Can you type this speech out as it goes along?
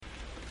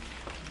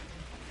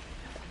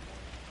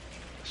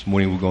This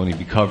morning we're going to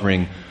be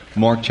covering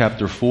Mark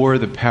chapter 4,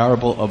 the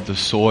parable of the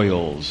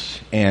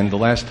soils. And the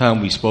last time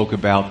we spoke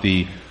about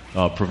the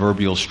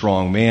proverbial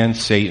strong man,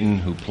 Satan,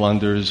 who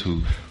plunders,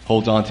 who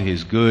holds on to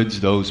his goods,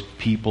 those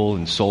people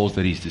and souls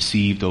that he's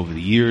deceived over the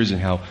years,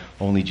 and how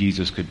only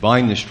Jesus could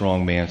bind the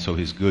strong man so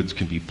his goods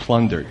can be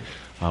plundered.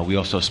 We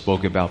also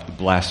spoke about the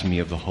blasphemy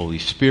of the Holy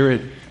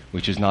Spirit,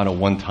 which is not a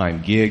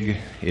one-time gig.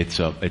 It's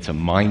a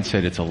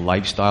mindset, it's a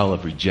lifestyle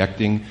of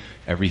rejecting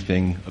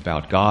everything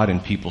about God,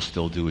 and people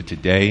still do it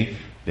today.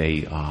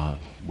 They,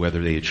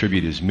 whether they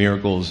attribute his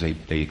miracles,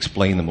 they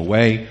explain them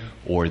away,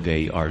 or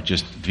they are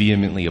just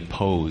vehemently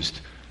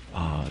opposed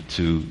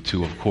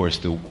to, of course,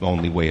 the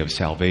only way of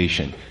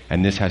salvation.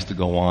 And this has to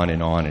go on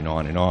and on and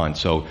on and on.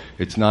 So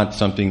it's not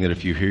something that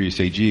if you hear you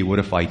say, gee, what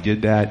if I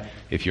did that?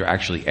 If you're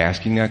actually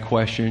asking that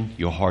question,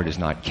 your heart is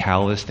not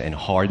calloused and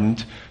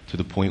hardened to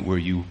the point where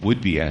you would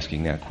be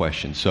asking that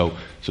question. So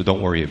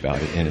don't worry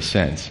about it in a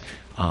sense.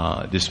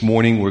 This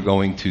morning we're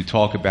going to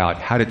talk about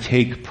how to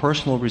take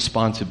personal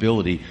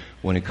responsibility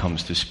when it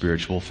comes to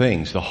spiritual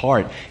things. The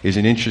heart is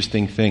an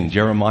interesting thing.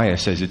 Jeremiah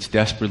says it's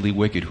desperately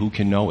wicked. Who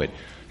can know it?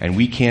 And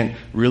we can't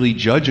really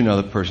judge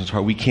another person's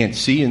heart. We can't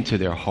see into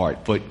their heart,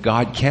 but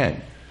God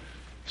can.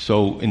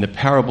 So in the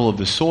parable of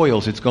the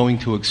soils, it's going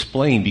to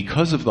explain,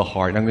 because of the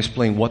heart, and I'm going to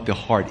explain what the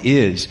heart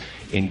is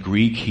in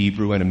Greek,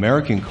 Hebrew, and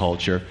American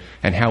culture,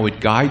 and how it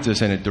guides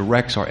us and it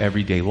directs our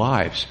everyday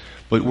lives.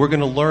 But we're going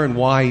to learn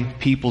why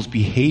people's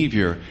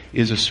behavior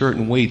is a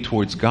certain way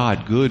towards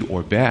God, good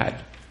or bad,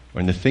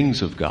 or in the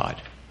things of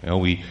God. You know,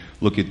 we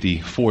look at the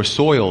four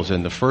soils,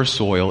 and the first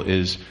soil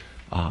is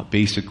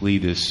basically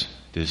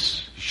it's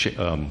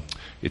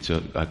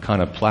a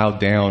kind of plowed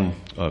down,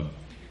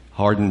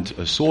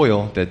 hardened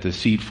soil that the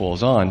seed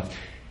falls on,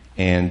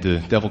 and the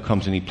devil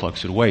comes and he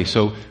plucks it away.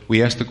 So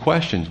we ask the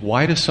questions,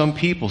 why do some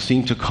people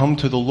seem to come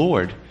to the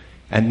Lord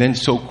and then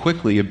so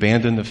quickly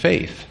abandon the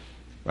faith?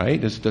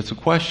 Right? That's a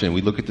question.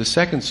 We look at the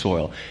second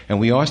soil, and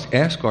we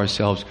ask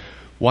ourselves,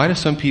 why do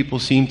some people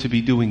seem to be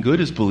doing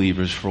good as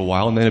believers for a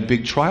while, and then a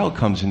big trial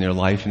comes in their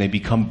life, and they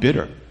become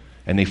bitter,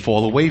 and they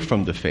fall away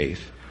from the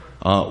faith?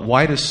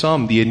 Why do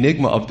some, the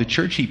enigma of the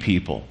churchy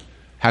people,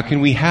 how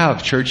can we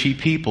have churchy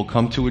people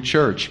come to a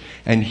church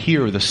and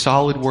hear the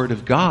solid word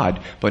of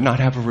God, but not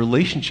have a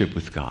relationship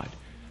with God?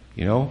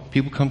 You know,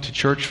 people come to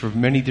church for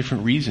many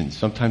different reasons.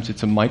 Sometimes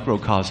it's a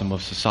microcosm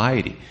of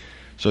society.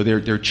 So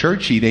they're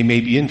churchy, they may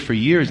be in for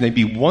years, and they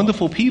be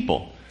wonderful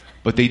people,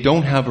 but they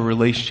don't have a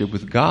relationship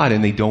with God,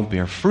 and they don't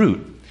bear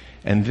fruit.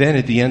 And then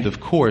at the end,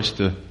 of course,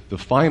 the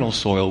final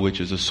soil,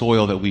 which is a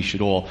soil that we should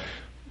all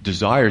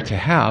desire to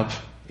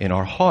have in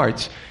our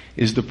hearts,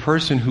 is the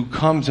person who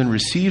comes and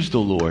receives the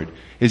Lord,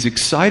 is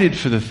excited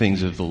for the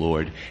things of the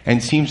Lord,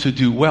 and seems to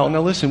do well.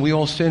 Now listen, we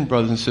all sin,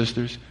 brothers and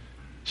sisters.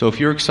 So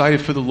if you're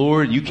excited for the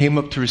Lord, you came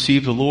up to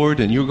receive the Lord,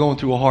 and you're going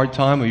through a hard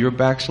time or you're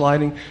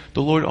backsliding,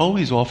 the Lord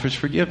always offers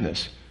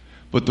forgiveness.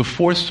 But the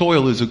fourth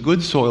soil is a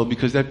good soil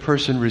because that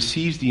person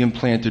receives the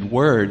implanted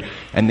word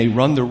and they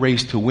run the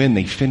race to win,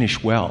 they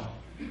finish well.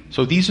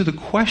 So these are the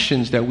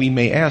questions that we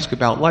may ask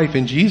about life,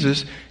 and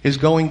Jesus is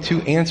going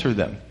to answer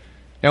them.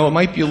 Now it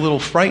might be a little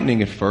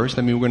frightening at first.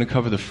 I mean, we're going to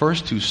cover the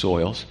first two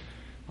soils.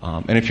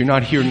 And if you're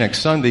not here next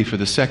Sunday for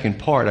the second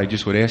part, I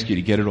just would ask you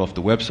to get it off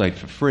the website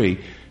for free,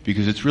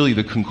 because it's really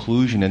the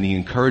conclusion and the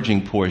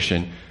encouraging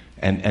portion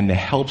and the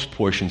helps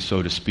portion,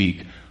 so to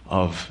speak,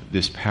 of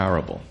this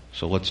parable.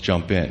 So let's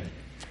jump in.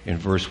 In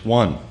verse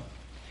 1,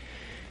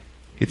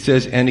 it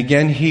says, "And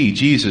again he,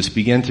 Jesus,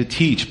 began to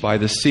teach by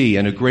the sea,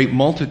 and a great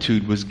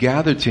multitude was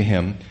gathered to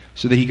him,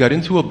 so that he got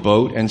into a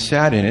boat and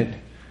sat in it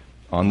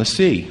on the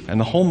sea. And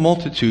the whole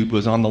multitude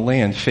was on the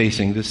land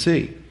facing the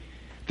sea.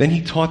 Then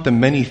he taught them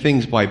many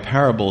things by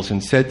parables,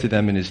 and said to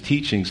them in his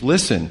teachings,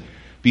 'Listen,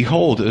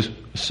 behold, a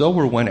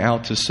sower went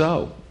out to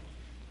sow.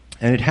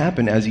 And it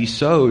happened as he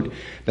sowed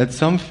that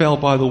some fell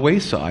by the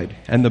wayside,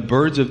 and the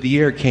birds of the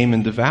air came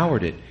and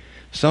devoured it.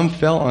 Some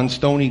fell on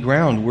stony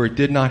ground where it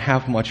did not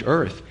have much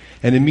earth,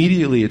 and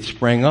immediately it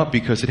sprang up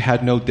because it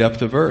had no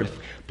depth of earth.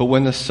 But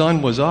when the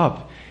sun was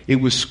up,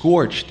 it was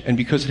scorched, and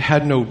because it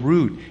had no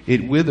root,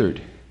 it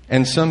withered.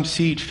 And some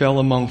seed fell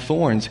among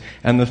thorns,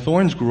 and the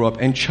thorns grew up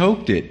and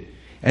choked it,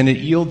 and it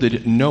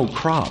yielded no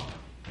crop.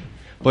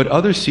 But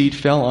other seed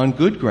fell on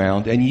good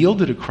ground and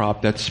yielded a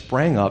crop that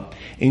sprang up,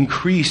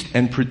 increased,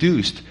 and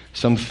produced,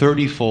 some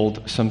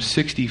 30-fold, some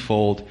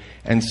 60-fold,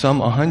 and some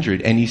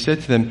 100. And he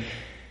said to them,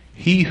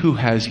 He who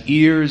has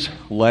ears,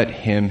 let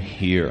him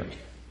hear.'"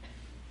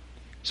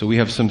 So we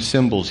have some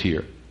symbols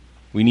here.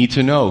 We need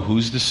to know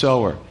who's the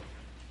sower,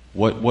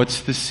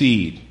 what's the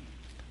seed,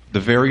 the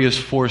various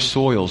four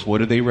soils, what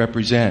do they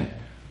represent?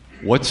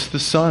 What's the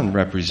sun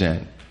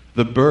represent?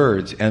 The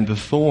birds and the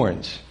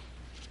thorns.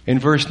 In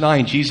verse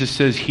 9, Jesus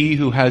says, "He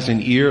who has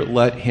an ear,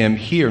 let him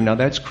hear." Now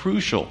that's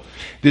crucial.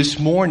 This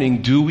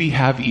morning, do we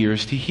have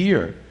ears to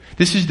hear?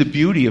 This is the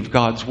beauty of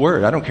God's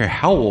Word. I don't care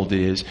how old it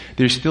is,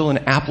 there's still an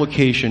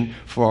application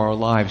for our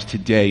lives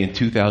today in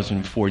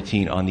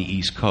 2014 on the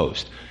East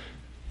Coast.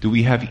 Do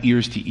we have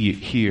ears to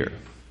hear?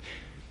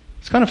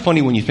 It's kind of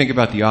funny when you think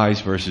about the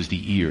eyes versus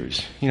the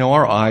ears. You know,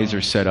 our eyes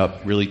are set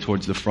up really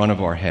towards the front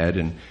of our head,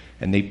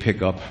 and they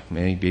pick up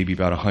maybe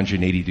about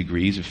 180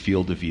 degrees of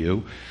field of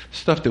view,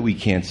 stuff that we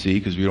can't see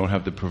because we don't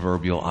have the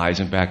proverbial eyes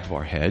in back of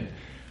our head.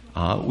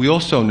 We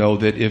also know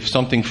that if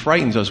something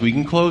frightens us, we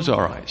can close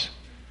our eyes.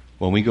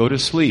 When we go to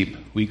sleep,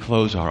 we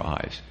close our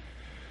eyes.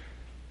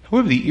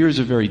 However, the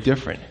ears are very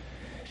different.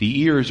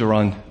 The ears are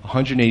on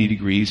 180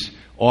 degrees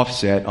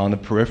offset on the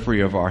periphery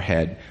of our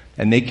head,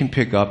 and they can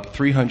pick up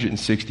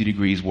 360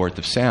 degrees worth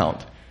of sound.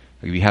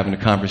 I could be having a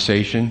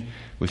conversation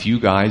with you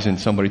guys and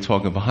somebody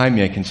talking behind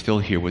me, I can still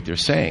hear what they're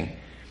saying.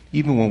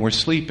 Even when we're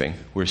sleeping,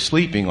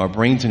 our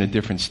brain's in a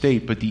different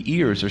state, but the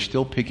ears are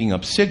still picking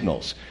up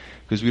signals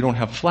because we don't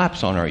have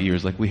flaps on our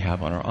ears like we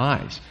have on our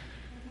eyes.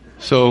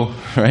 So,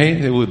 right,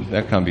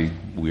 that can be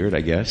weird,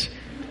 I guess.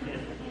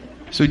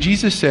 So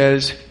Jesus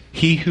says,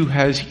 he who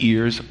has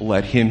ears,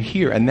 let him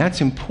hear. And that's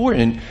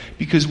important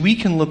because we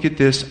can look at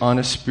this on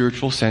a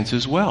spiritual sense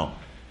as well.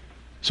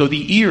 So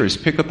the ears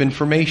pick up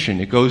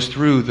information. It goes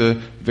through the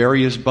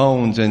various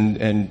bones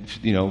and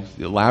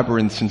the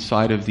labyrinths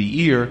inside of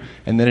the ear,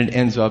 and then it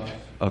ends up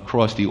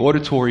across the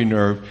auditory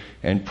nerve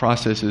and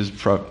processes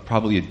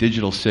probably a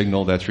digital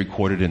signal that's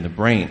recorded in the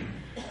brain.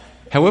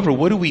 However,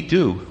 what do we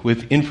do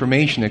with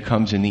information that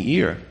comes in the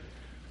ear?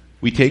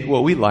 We take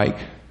what we like,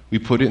 we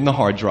put it in the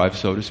hard drive,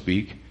 so to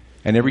speak,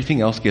 and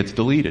everything else gets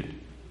deleted.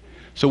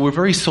 So we're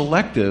very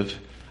selective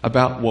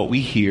about what we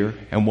hear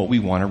and what we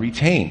want to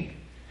retain.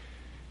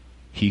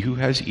 He who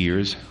has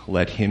ears,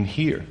 let him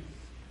hear.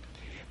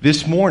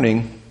 This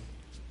morning,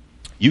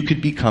 you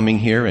could be coming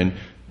here and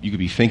you could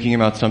be thinking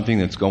about something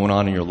that's going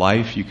on in your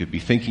life. You could be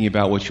thinking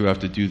about what you have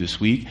to do this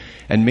week.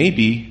 And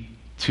maybe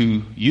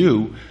to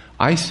you,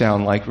 I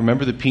sound like,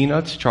 remember the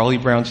Peanuts, Charlie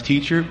Brown's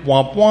teacher?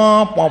 Womp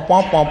womp, womp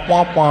womp womp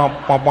womp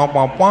womp, womp womp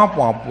womp womp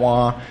womp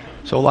womp.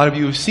 So a lot of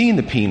you have seen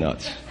the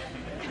Peanuts.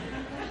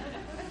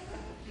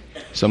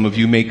 Some of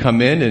you may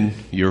come in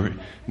and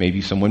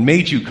maybe someone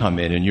made you come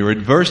in and you're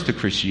adverse to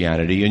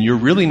Christianity and you're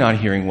really not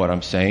hearing what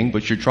I'm saying,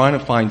 but you're trying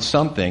to find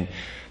something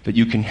that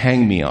you can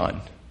hang me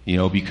on,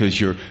 because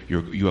you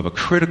have a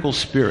critical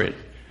spirit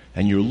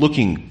and you're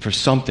looking for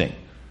something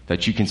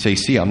that you can say,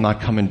 see, I'm not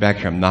coming back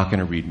here, I'm not going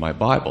to read my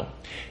Bible.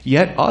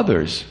 Yet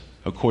others,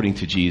 according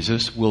to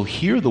Jesus, will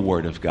hear the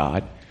word of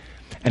God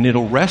and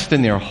it'll rest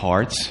in their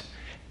hearts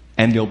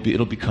and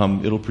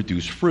it'll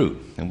produce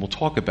fruit. And we'll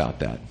talk about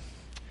that.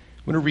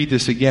 I'm going to read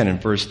this again in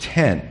verse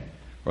 10.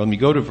 Or let me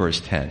go to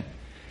verse 10.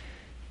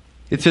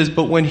 It says,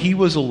 but when he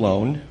was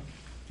alone,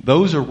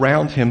 those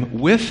around him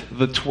with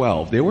the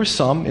 12, there were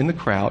some in the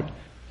crowd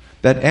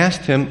that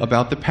asked him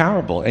about the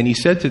parable. And he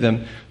said to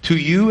them, to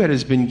you it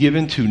has been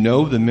given to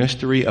know the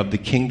mystery of the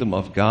kingdom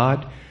of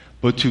God,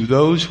 but to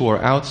those who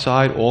are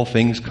outside all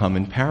things come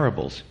in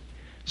parables,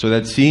 so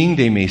that seeing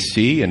they may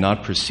see and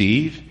not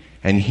perceive,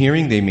 and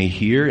hearing they may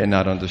hear and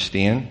not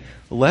understand,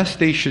 lest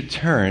they should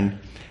turn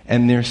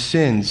and their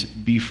sins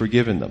be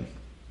forgiven them.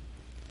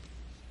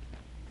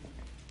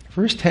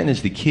 Verse 10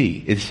 is the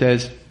key. It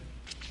says,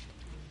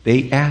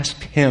 they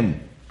asked him,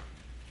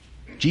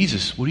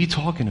 Jesus, what are you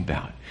talking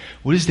about?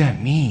 What does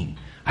that mean?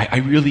 I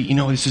really,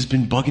 this has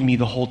been bugging me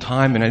the whole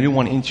time and I didn't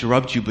want to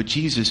interrupt you, but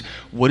Jesus,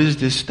 what does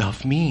this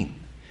stuff mean?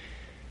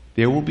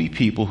 There will be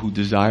people who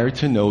desire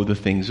to know the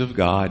things of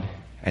God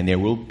and there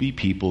will be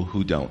people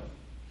who don't.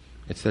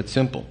 It's that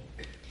simple.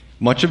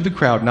 Much of the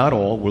crowd, not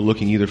all, were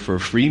looking either for a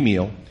free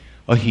meal,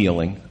 a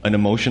healing, an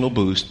emotional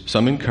boost,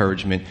 some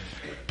encouragement,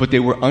 but they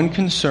were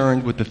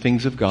unconcerned with the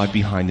things of God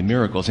behind the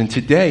miracles. And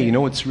today,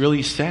 what's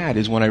really sad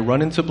is when I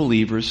run into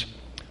believers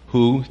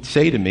who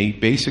say to me,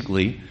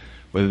 basically,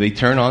 whether they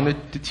turn on the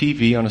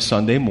TV on a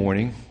Sunday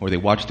morning, or they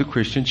watch the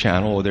Christian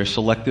channel, or they're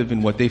selective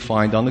in what they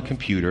find on the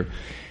computer,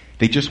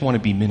 they just want to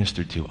be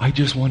ministered to. I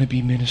just want to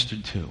be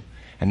ministered to.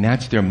 And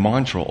that's their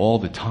mantra all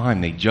the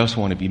time. They just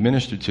want to be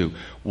ministered to.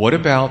 What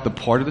about the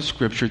part of the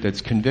Scripture that's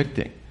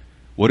convicting?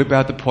 What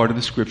about the part of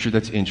the Scripture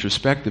that's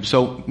introspective?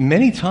 So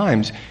many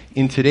times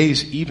in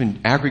today's even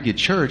aggregate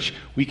church,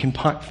 we can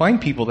find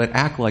people that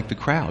act like the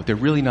crowd. They're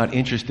really not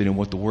interested in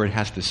what the Word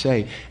has to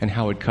say and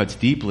how it cuts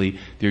deeply.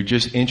 They're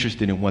just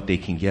interested in what they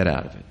can get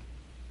out of it.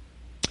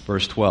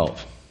 Verse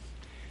 12.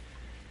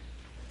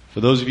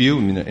 For those of you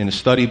in a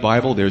study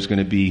Bible, there's going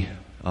to be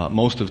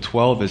most of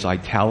 12 is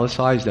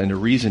italicized, and the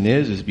reason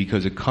is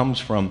because it comes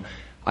from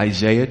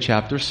Isaiah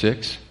chapter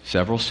 6,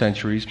 several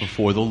centuries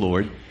before the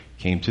Lord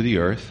came to the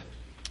earth.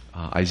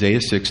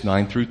 Isaiah 6,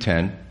 9 through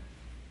 10.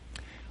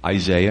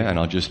 Isaiah, and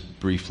I'll just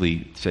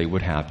briefly say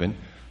what happened.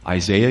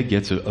 Isaiah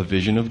gets a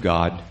vision of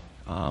God.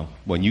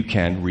 When you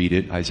can, read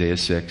it, Isaiah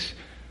 6.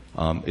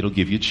 It'll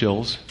give you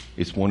chills.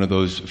 It's one of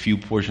those few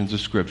portions of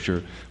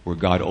Scripture where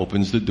God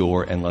opens the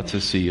door and lets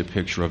us see a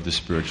picture of the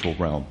spiritual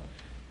realm.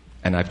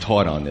 And I've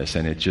taught on this,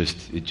 and it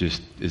just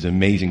is an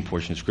amazing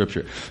portion of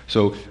Scripture.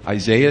 So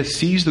Isaiah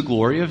sees the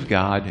glory of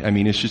God.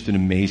 It's just an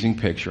amazing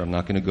picture. I'm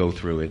not going to go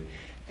through it.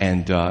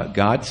 And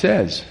God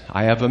says,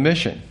 I have a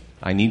mission.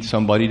 I need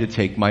somebody to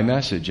take my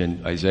message.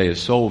 And Isaiah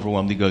is so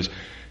overwhelmed, he goes,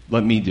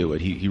 let me do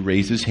it. He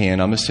raised his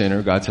hand. I'm a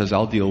sinner. God says,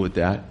 I'll deal with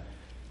that.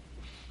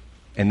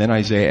 And then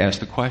Isaiah asked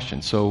the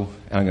question. So,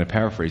 and I'm going to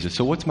paraphrase it.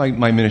 So what's my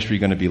ministry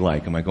going to be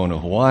like? Am I going to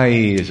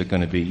Hawaii? Is it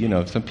going to be,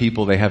 some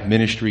people, they have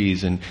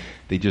ministries and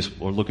they just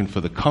are looking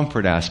for the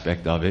comfort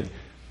aspect of it.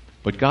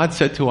 But God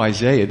said to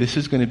Isaiah, this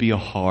is going to be a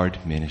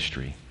hard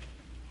ministry.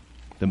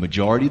 The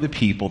majority of the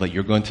people that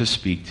you're going to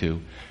speak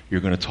to,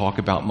 you're going to talk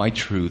about my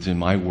truths and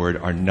my word,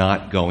 are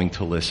not going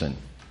to listen.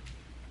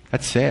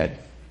 That's sad.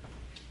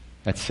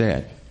 That's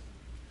sad.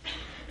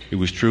 It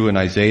was true in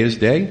Isaiah's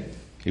day.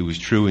 It was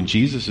true in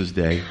Jesus'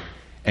 day.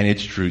 And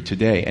it's true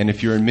today. And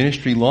if you're in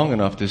ministry long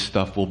enough, this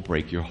stuff will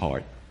break your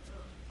heart.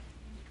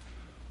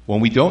 When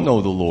we don't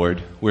know the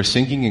Lord, we're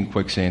sinking in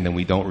quicksand and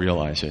we don't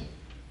realize it.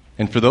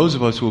 And for those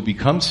of us who have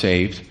become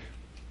saved,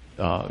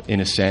 in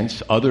a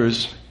sense,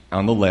 others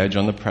on the ledge,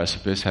 on the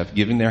precipice, have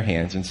given their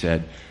hands and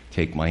said,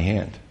 take my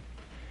hand.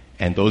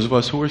 And those of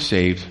us who were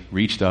saved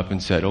reached up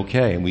and said,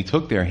 okay. And we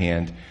took their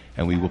hand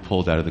and we were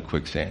pulled out of the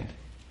quicksand.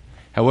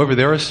 However,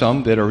 there are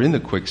some that are in the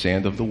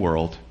quicksand of the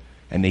world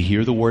and they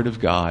hear the word of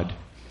God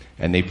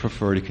and they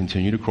prefer to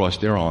continue to cross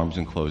their arms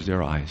and close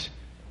their eyes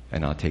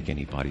and not take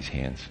anybody's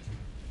hands.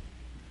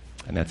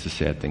 And that's a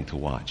sad thing to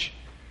watch.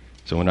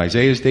 So in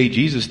Isaiah's day,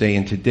 Jesus' day,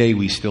 and today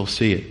we still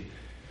see it.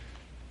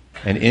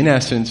 And in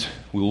essence,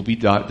 we will be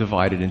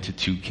divided into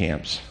two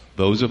camps.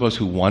 Those of us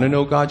who want to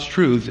know God's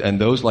truth and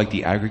those like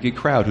the aggregate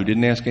crowd who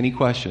didn't ask any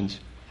questions,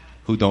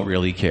 who don't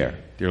really care.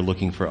 They're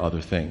looking for other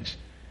things.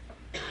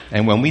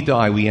 And when we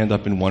die, we end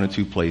up in one of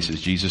two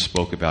places Jesus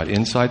spoke about,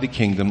 inside the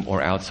kingdom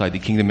or outside the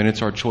kingdom. And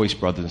it's our choice,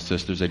 brothers and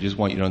sisters. I just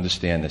want you to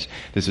understand this.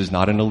 This is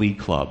not an elite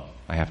club.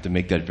 I have to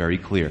make that very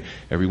clear.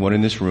 Everyone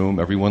in this room,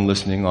 everyone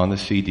listening on the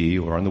CD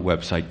or on the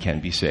website can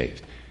be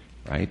saved.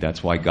 Right?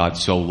 That's why God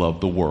so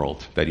loved the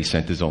world that he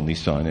sent his only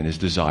son, and his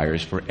desire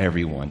is for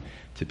everyone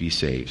to be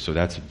saved. So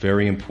that's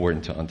very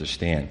important to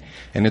understand.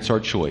 And it's our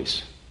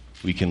choice.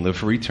 We can live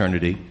for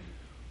eternity,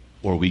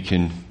 or we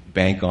can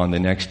bank on the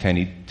next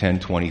 10,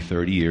 20,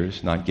 30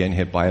 years, not getting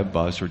hit by a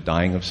bus or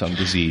dying of some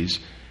disease,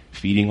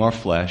 feeding our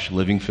flesh,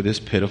 living for this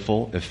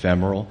pitiful,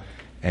 ephemeral,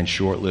 and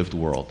short-lived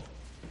world.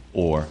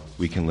 Or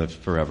we can live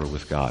forever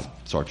with God.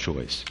 It's our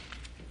choice.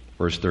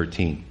 Verse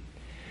 13.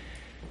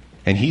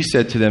 And he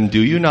said to them, do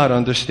you not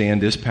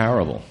understand this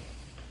parable?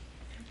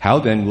 How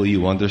then will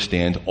you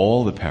understand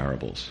all the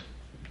parables?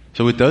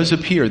 So it does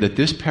appear that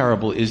this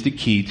parable is the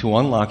key to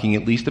unlocking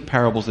at least the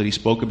parables that he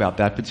spoke about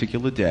that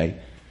particular day,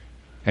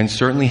 and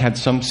certainly had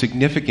some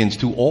significance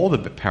to all the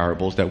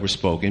parables that were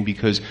spoken,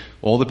 because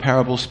all the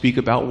parables speak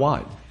about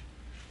what?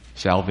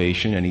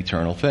 Salvation and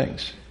eternal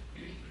things.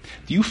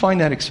 Do you find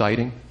that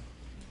exciting?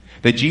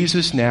 That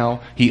Jesus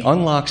now, he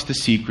unlocks the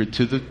secret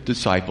to the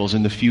disciples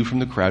and the few from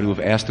the crowd who have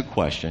asked a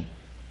question,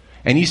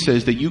 and he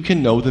says that you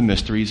can know the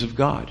mysteries of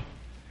God.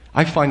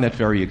 I find that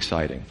very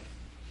exciting.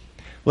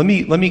 Let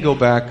me go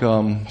back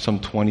some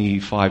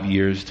 25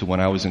 years to when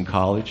I was in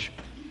college.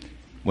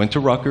 Went to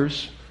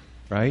Rutgers,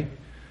 right?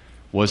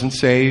 Wasn't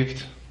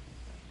saved.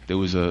 There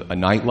was a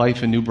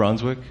nightlife in New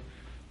Brunswick.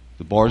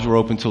 The bars were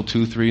open till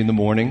 2, 3 in the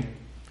morning.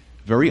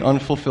 Very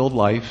unfulfilled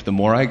life. The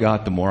more I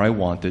got, the more I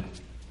wanted.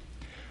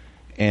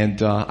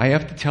 And I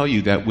have to tell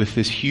you that with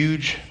this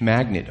huge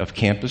magnet of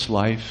campus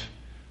life,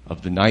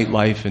 of the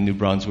nightlife in New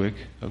Brunswick,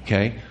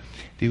 okay,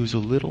 there was a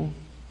little,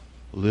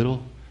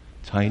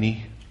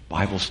 tiny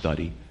Bible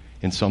study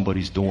in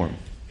somebody's dorm.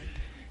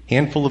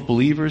 Handful of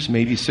believers,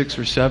 maybe 6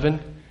 or 7.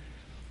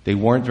 They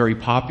weren't very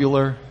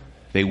popular.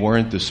 They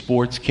weren't the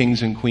sports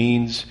kings and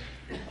queens.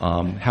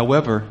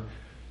 However,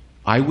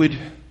 I would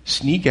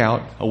sneak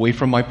out away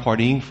from my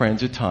partying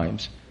friends at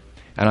times,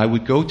 and I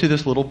would go to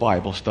this little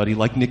Bible study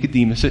like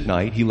Nicodemus at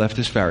night. He left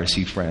his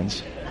Pharisee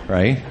friends,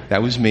 right?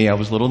 That was me. I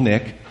was little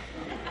Nick.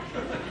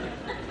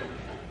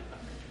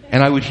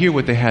 And I would hear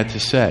what they had to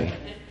say.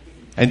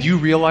 And do you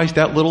realize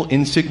that little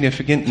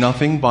insignificant,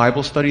 nothing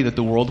Bible study that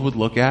the world would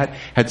look at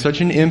had such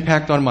an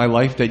impact on my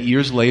life that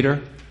years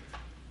later,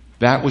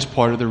 that was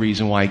part of the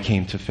reason why I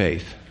came to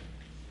faith.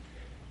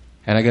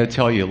 And I got to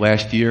tell you,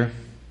 last year,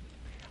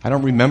 I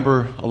don't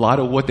remember a lot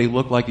of what they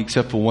looked like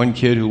except for one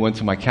kid who went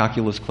to my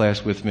calculus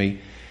class with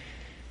me.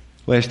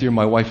 Last year,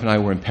 my wife and I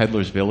were in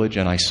Peddler's Village,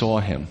 and I saw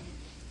him.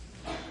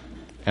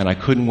 And I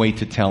couldn't wait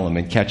to tell him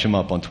and catch him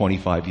up on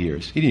 25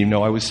 years. He didn't even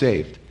know I was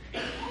saved.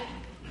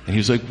 And he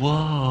was like,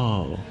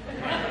 whoa.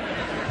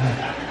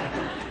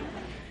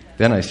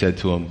 Then I said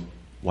to him,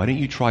 why didn't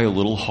you try a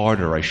little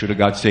harder? I should have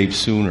got saved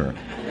sooner.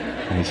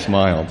 And he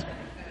smiled.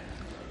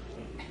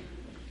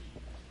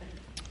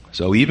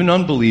 So even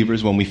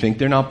unbelievers, when we think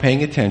they're not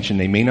paying attention,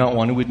 they may not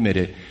want to admit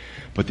it,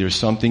 but there's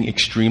something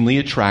extremely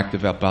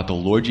attractive about the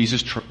Lord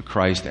Jesus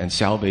Christ and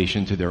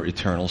salvation to their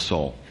eternal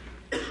soul.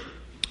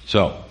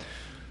 So,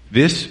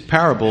 this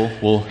parable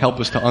will help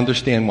us to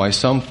understand why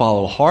some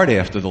follow hard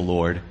after the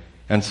Lord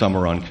and some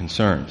are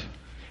unconcerned.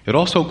 It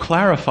also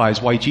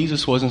clarifies why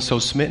Jesus wasn't so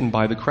smitten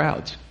by the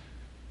crowds.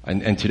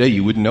 And today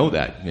you wouldn't know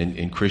that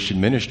in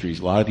Christian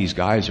ministries. A lot of these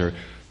guys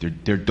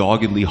they're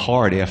doggedly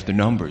hard after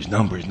numbers.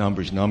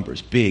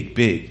 Big.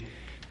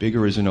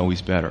 Bigger isn't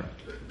always better.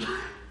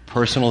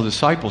 Personal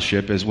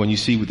discipleship, as when you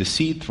see with the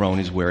seed thrown,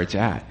 is where it's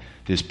at.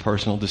 this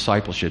personal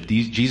discipleship.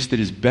 Jesus did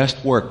his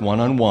best work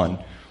one-on-one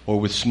or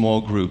with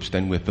small groups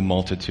than with the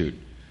multitude.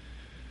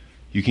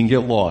 You can get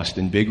lost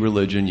in big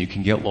religion. You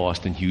can get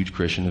lost in huge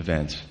Christian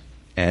events.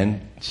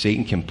 And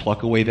Satan can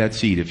pluck away that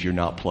seed if you're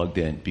not plugged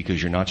in,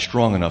 because you're not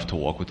strong enough to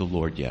walk with the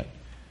Lord yet.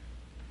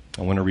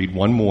 I want to read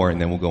one more, and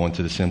then we'll go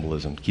into the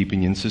symbolism,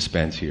 keeping you in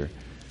suspense here.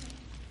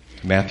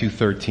 Matthew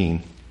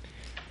 13,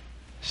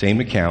 same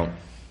account.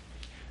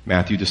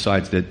 Matthew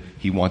decides that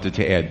he wanted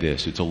to add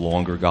this. It's a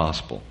longer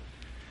gospel.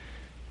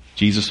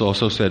 Jesus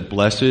also said,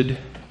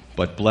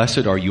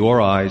 blessed are your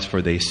eyes,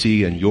 for they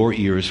see, and your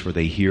ears, for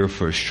they hear.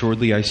 For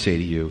assuredly I say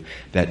to you,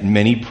 that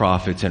many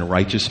prophets and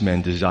righteous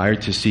men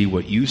desired to see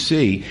what you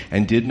see,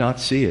 and did not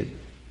see it,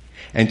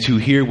 and to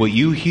hear what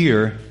you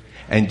hear,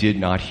 and did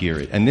not hear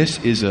it. And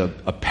this is a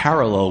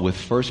parallel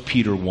with 1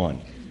 Peter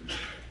 1.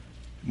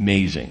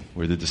 Amazing,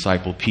 where the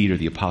disciple Peter,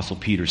 the apostle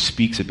Peter,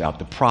 speaks about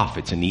the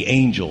prophets and the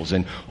angels,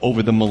 and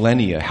over the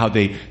millennia, how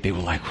they were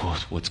like,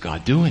 what's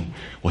God doing?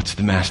 What's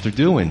the Master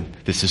doing?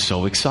 This is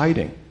so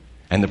exciting.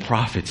 And the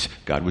prophets,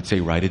 God would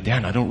say, write it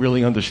down. I don't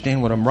really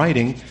understand what I'm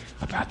writing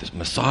about this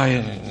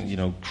Messiah,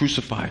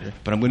 crucified,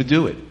 but I'm going to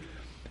do it.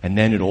 And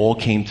then it all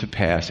came to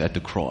pass at the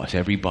cross.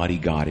 Everybody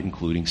got it,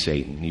 including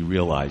Satan. He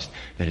realized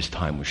that his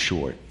time was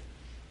short.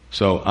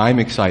 So I'm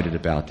excited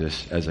about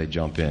this as I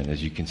jump in.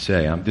 As you can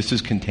say, this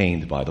is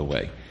contained, by the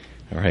way.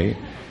 All right?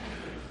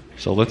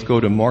 So let's go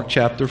to Mark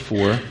chapter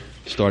 4,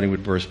 starting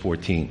with verse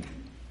 14.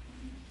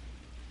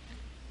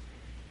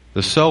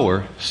 The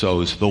sower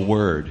sows the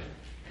word.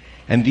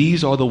 And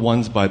these are the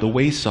ones by the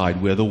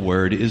wayside where the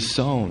word is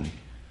sown.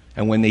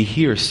 And when they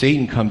hear,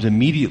 Satan comes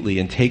immediately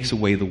and takes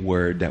away the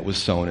word that was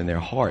sown in their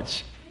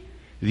hearts.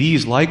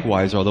 These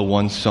likewise are the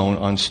ones sown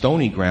on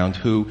stony ground,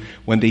 who,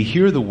 when they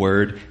hear the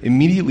word,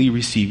 immediately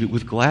receive it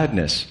with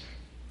gladness.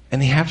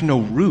 And they have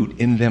no root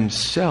in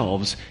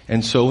themselves,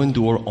 and so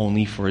endure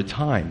only for a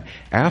time.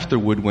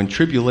 Afterward, when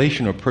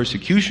tribulation or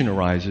persecution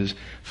arises,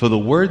 for the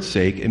word's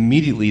sake,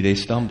 immediately they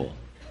stumble.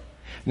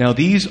 Now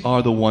these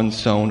are the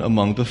ones sown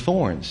among the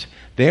thorns.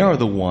 They are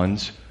the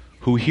ones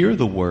who hear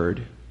the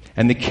word,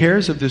 and the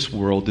cares of this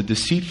world, the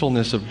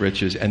deceitfulness of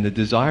riches, and the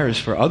desires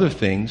for other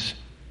things,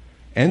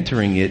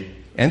 entering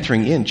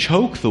in,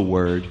 choke the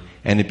word,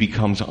 and it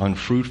becomes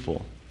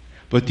unfruitful.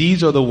 But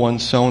these are the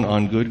ones sown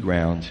on good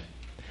ground,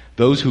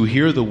 those who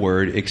hear the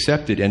word,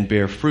 accept it, and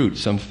bear fruit,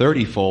 some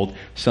 30-fold,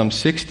 some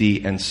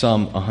 60, and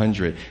some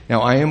 100.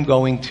 Now you're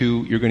going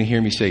to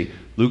hear me say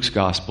Luke's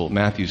gospel,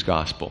 Matthew's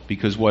gospel,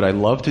 because what I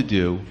love to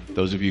do,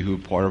 those of you who are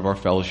part of our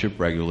fellowship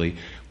regularly,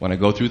 when I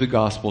go through the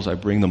gospels, I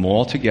bring them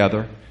all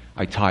together,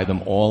 I tie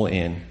them all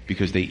in,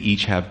 because they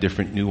each have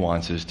different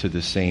nuances to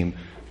the same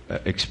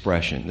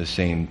expression, the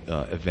same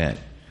event.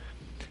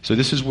 So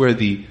this is where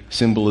the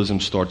symbolism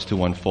starts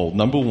to unfold.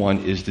 Number one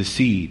is the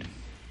seed.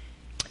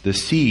 The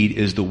seed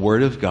is the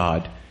Word of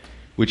God,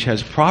 which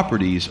has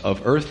properties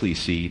of earthly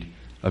seed,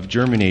 of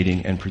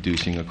germinating and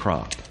producing a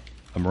crop,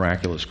 a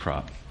miraculous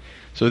crop.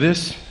 So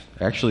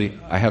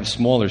I have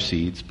smaller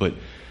seeds, but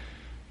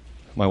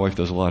my wife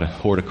does a lot of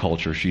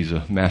horticulture. She's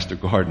a master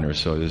gardener,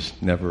 so there's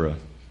never a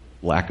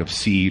lack of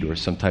seed or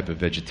some type of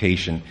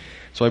vegetation.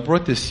 So I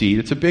brought this seed.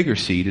 It's a bigger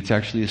seed. It's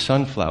actually a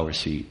sunflower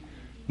seed.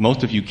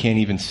 Most of you can't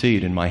even see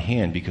it in my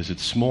hand because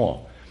it's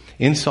small.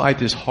 Inside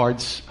this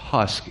hard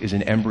husk is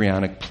an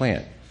embryonic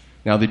plant.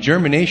 Now, the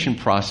germination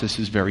process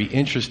is very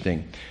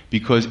interesting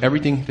because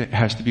everything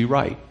has to be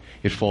right.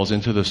 It falls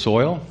into the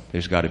soil.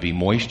 There's got to be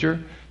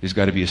moisture. There's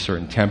got to be a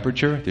certain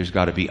temperature. There's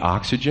got to be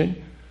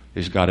oxygen.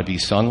 There's got to be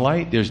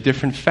sunlight. There's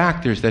different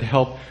factors that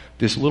help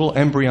this little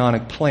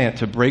embryonic plant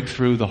to break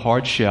through the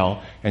hard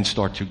shell and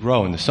start to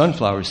grow. And the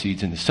sunflower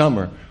seeds in the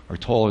summer are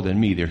taller than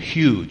me. They're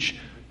huge.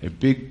 They're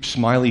big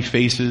smiley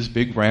faces,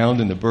 big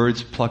round, and the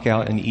birds pluck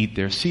out and eat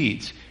their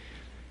seeds.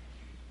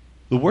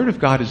 The Word of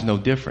God is no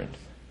different.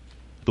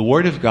 The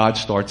Word of God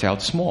starts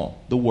out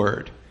small, the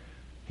Word.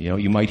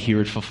 You might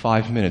hear it for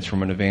 5 minutes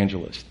from an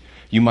evangelist.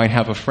 You might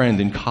have a friend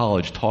in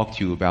college talk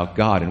to you about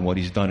God and what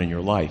He's done in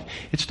your life.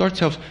 It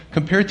starts out,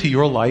 compared to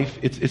your life,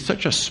 it's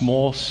such a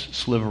small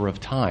sliver of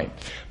time.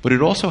 But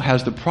it also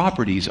has the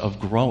properties of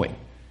growing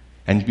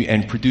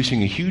and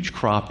producing a huge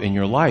crop in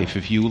your life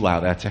if you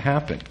allow that to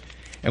happen.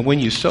 And when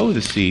you sow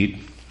the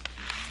seed,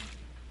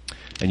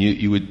 and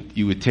you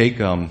would take,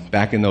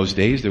 back in those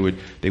days, they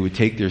would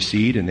take their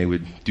seed and they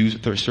would do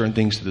certain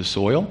things to the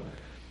soil,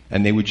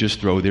 and they would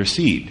just throw their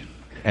seed.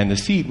 And the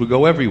seed would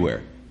go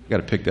everywhere. You've got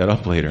to pick that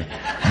up later.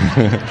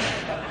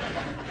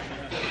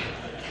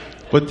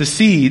 But the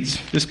seeds,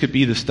 this could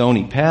be the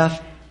stony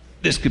path,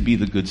 this could be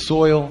the good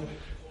soil,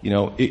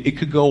 it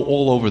could go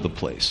all over the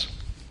place.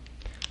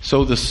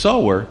 So the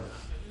sower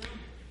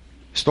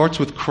starts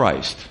with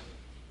Christ.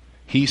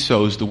 He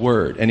sows the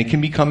word. And it can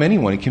become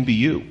anyone. It can be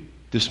you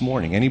this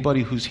morning,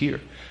 anybody who's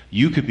here.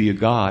 You could be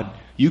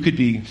you could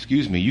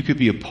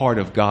be a part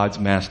of God's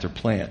master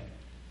plan.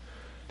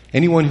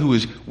 Anyone who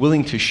is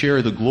willing to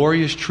share the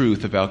glorious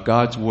truth about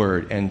God's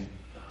word and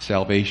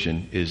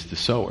salvation is the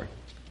sower.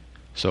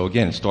 So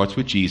again, it starts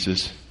with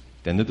Jesus,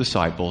 then the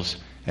disciples,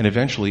 and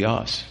eventually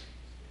us.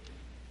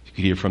 You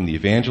could hear from the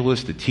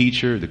evangelist, the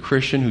teacher, the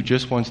Christian who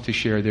just wants to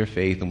share their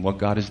faith and what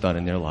God has done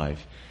in their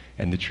life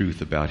and the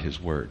truth about His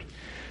Word.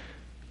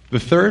 The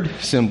third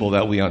symbol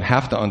that we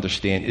have to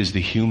understand is the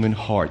human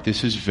heart.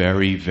 This is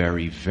very,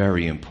 very,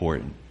 very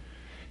important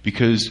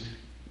because,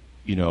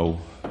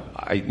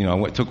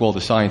 I took all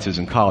the sciences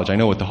in college. I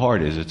know what the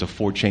heart is. It's a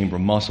 4-chamber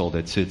muscle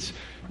that sits,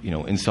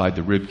 inside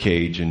the rib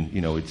cage, and,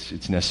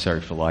 it's necessary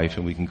for life,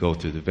 and we can go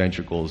through the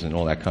ventricles and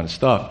all that kind of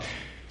stuff.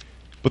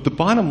 But the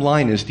bottom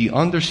line is the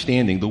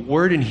understanding. The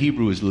word in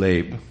Hebrew is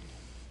leib.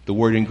 The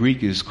word in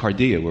Greek is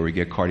cardia, where we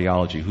get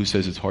cardiology. Who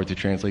says it's hard to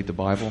translate the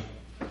Bible?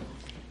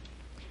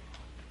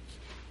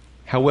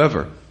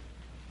 However,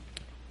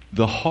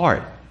 the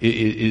heart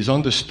is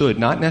understood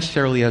not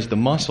necessarily as the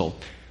muscle,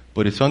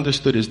 but it's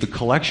understood as the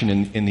collection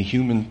in the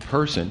human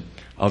person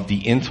of the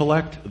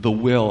intellect, the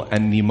will,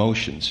 and the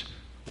emotions.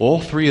 All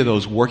three of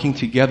those working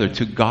together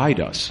to guide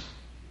us.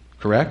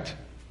 Correct?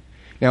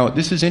 Now,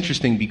 this is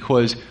interesting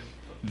because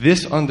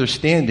this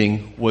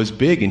understanding was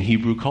big in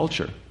Hebrew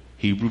culture,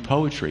 Hebrew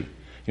poetry.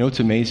 It's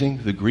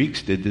amazing. The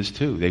Greeks did this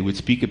too. They would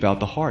speak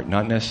about the heart,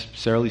 not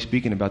necessarily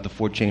speaking about the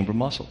 4-chamber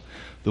muscle.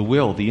 The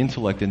will, the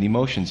intellect, and the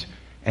emotions.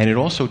 And it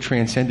also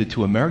transcended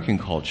to American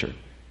culture.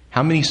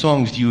 How many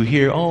songs do you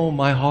hear, oh,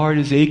 my heart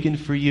is aching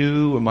for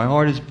you, or my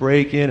heart is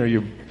breaking, or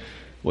you're...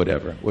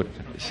 whatever.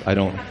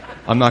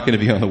 I'm not going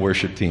to be on the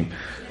worship team.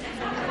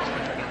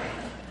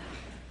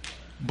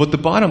 But the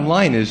bottom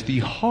line is the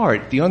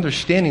heart, the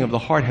understanding of the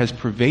heart has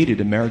pervaded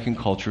American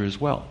culture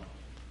as well.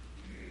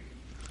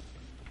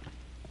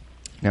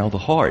 Now, the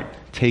heart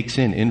takes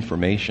in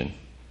information.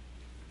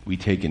 We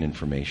take in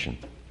information.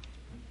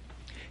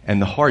 And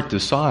the heart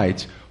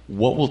decides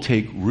what will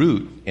take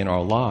root in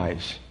our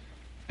lives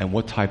and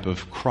what type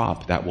of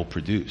crop that will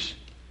produce.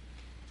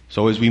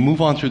 So as we move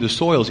on through the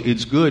soils,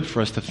 it's good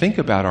for us to think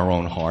about our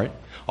own heart,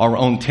 our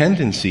own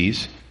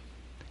tendencies,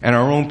 and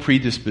our own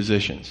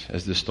predispositions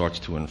as this starts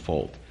to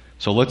unfold.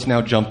 So let's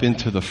now jump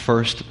into the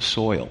first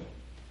soil.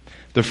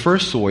 The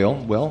first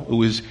soil, it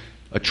was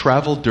a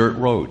traveled dirt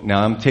road.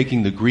 Now I'm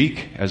taking the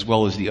Greek as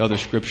well as the other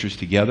scriptures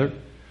together.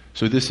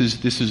 So this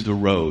is the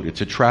road.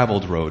 It's a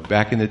traveled road.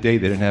 Back in the day,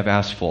 they didn't have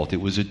asphalt.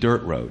 It was a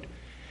dirt road.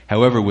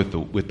 However, with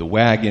the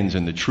wagons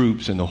and the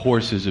troops and the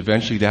horses,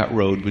 eventually that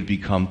road would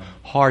become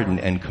hardened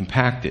and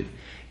compacted.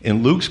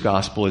 In Luke's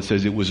gospel, it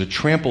says it was a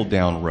trampled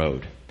down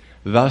road.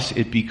 Thus,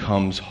 it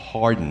becomes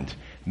hardened,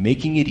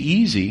 making it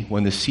easy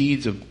when the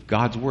seeds of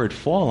God's word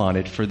fall on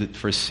it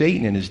for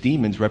Satan and his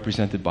demons,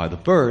 represented by the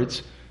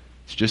birds.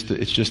 It's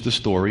just a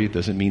story. It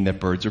doesn't mean that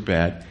birds are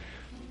bad.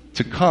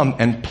 To come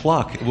and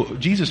pluck. Well,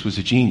 Jesus was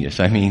a genius.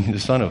 The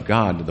Son of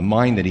God, the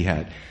mind that he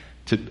had,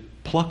 to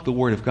pluck the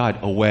word of God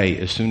away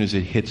as soon as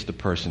it hits the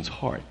person's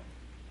heart.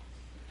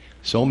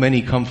 So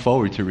many come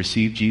forward to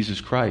receive Jesus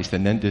Christ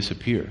and then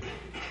disappear.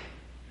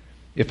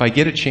 If I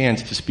get a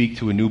chance to speak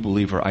to a new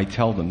believer, I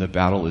tell them the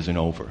battle isn't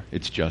over.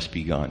 It's just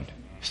begun.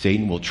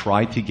 Satan will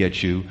try to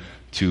get you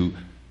to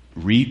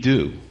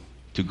redo,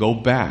 to go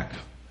back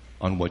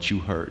on what you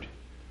heard,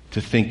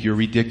 to think you're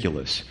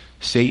ridiculous.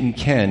 Satan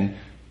can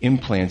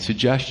implant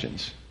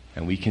suggestions,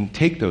 and we can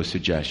take those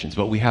suggestions,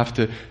 but we have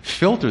to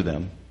filter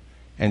them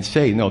and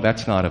say, no,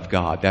 that's not of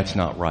God. That's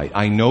not right.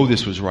 I know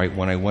this was right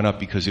when I went up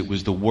because it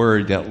was the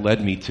word that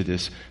led me to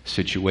this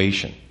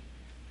situation.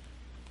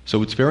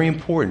 So it's very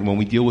important when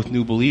we deal with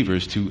new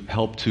believers to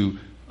help them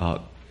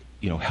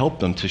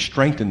to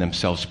strengthen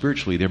themselves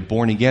spiritually. They're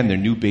born again. They're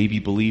new baby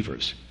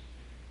believers.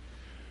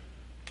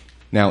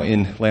 Now,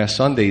 in last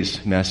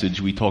Sunday's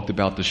message, we talked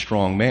about the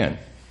strong man.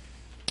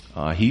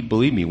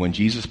 Believe me, when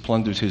Jesus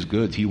plunders his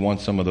goods, he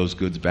wants some of those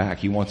goods back.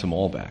 He wants them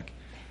all back.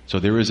 So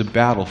there is a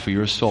battle for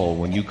your soul.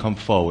 When you come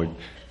forward,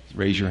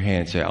 raise your hand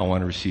and say, I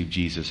want to receive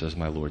Jesus as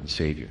my Lord and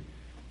Savior.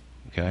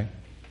 Okay?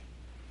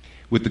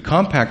 With the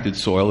compacted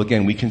soil,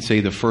 again, we can say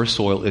the first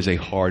soil is a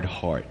hard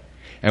heart.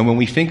 And when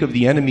we think of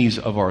the enemies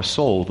of our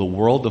soul, the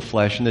world, the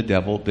flesh, and the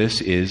devil, this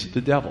is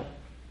the devil.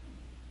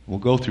 We'll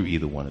go through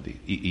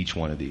each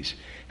one of these.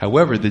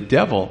 However, the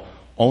devil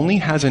only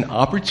has an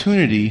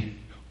opportunity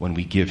when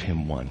we give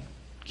him one.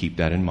 Keep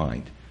that in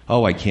mind.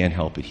 Oh, I can't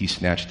help it. He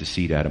snatched the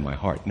seed out of my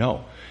heart.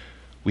 No.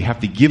 We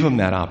have to give him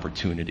that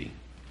opportunity.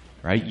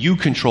 Right? You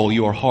control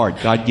your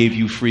heart. God gave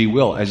you free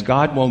will. As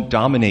God won't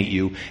dominate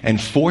you and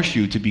force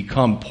you to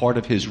become part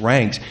of his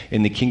ranks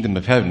in the kingdom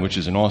of heaven, which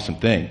is an awesome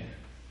thing,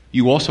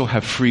 you also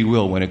have free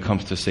will when it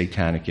comes to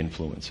satanic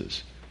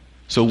influences.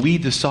 So we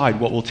decide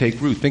what will take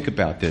root. Think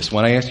about this.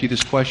 When I ask you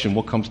this question,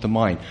 what comes to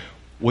mind?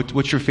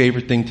 What's your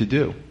favorite thing to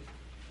do?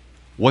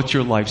 What's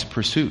your life's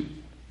pursuit?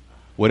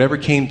 Whatever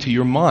came to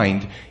your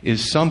mind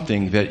is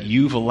something that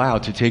you've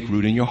allowed to take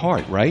root in your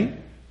heart, right?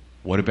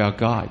 What about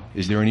God?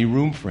 Is there any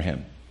room for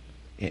him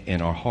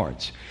in our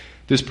hearts?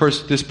 This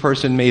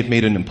person may have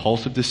made an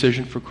impulsive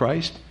decision for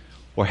Christ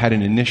or had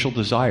an initial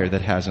desire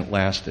that hasn't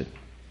lasted.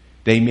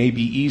 They may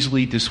be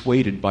easily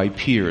dissuaded by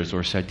peers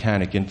or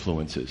satanic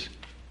influences.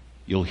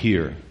 You'll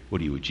hear,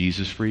 what are you, a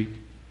Jesus freak?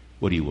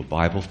 What are you, a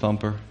Bible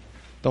thumper?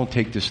 Don't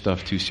take this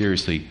stuff too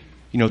seriously.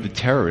 The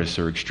terrorists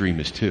are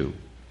extremists too.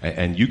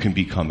 And you can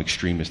become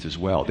extremist as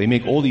well. They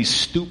make all these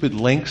stupid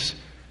links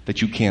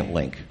that you can't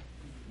link.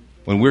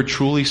 When we're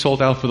truly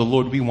sold out for the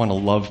Lord, we want to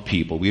love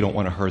people. We don't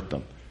want to hurt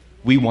them.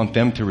 We want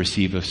them to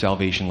receive a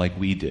salvation like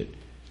we did.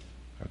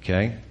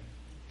 Okay?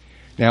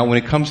 Now, when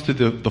it comes to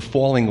the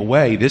falling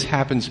away, this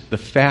happens the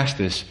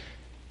fastest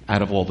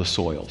out of all the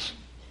soils.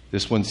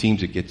 This one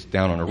seems it gets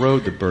down on a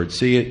road, the birds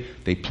see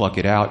it, they pluck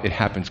it out, it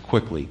happens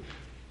quickly.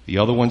 The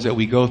other ones that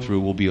we go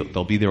through,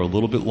 they'll be there a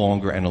little bit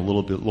longer and a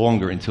little bit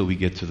longer until we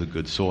get to the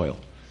good soil.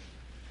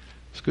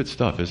 It's good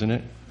stuff, isn't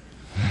it?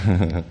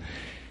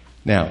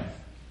 Now,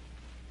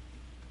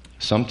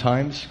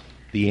 sometimes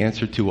the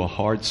answer to a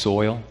hard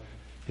soil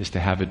is to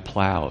have it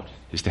plowed,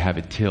 is to have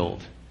it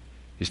tilled,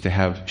 is to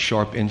have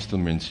sharp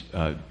instruments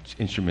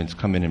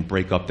come in and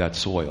break up that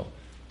soil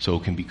so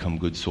it can become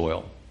good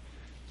soil.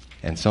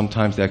 And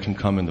sometimes that can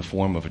come in the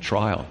form of a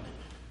trial,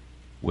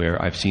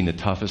 where I've seen the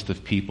toughest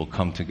of people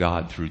come to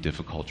God through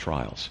difficult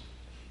trials.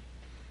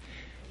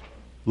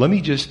 Let me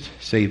just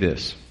say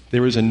this.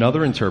 There is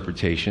another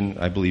interpretation,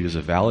 I believe is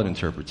a valid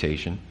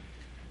interpretation.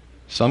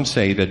 Some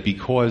say that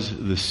because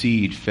the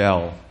seed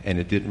fell and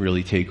it didn't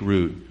really take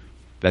root,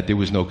 that there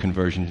was no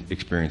conversion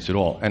experience at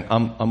all. And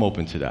I'm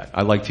open to that.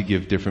 I like to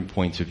give different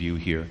points of view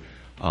here.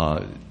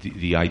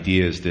 The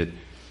idea is that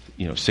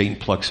Satan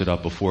plucks it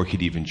up before it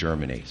could even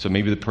germinate. So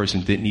maybe the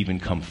person didn't even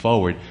come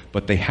forward,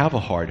 but they have a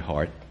hard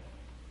heart.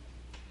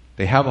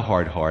 They have a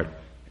hard heart,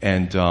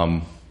 and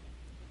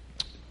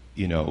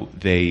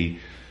they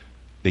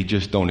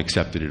just don't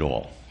accept it at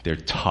all. They're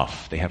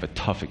tough. They have a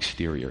tough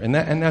exterior, and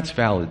that's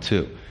valid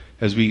too.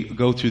 As we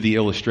go through the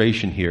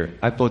illustration here,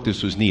 I thought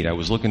this was neat. I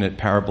was looking at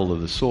Parable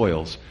of the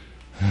Soils.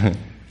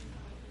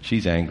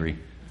 She's angry.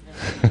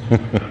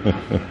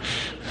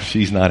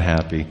 She's not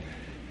happy.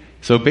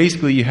 So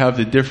basically you have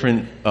the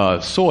different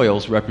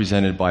soils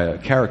represented by a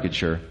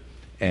caricature,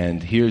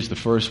 and here's the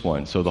first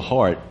one. So the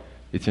heart,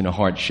 it's in a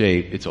heart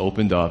shape, it's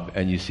opened up,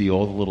 and you see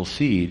all the little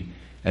seed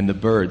and the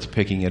birds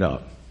picking it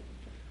up.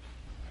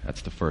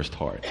 That's the first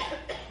heart.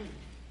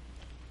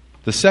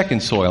 The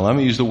second soil, I'm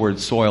going to use the word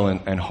soil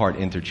and heart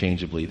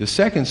interchangeably. The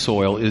second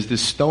soil is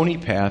this stony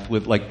path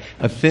with like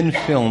a thin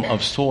film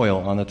of soil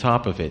on the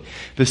top of it.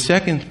 The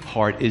second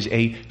heart is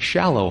a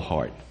shallow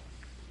heart.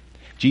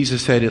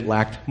 Jesus said it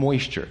lacked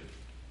moisture.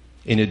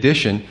 In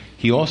addition,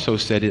 he also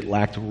said it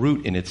lacked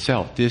root in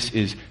itself. This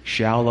is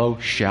shallow,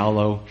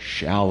 shallow,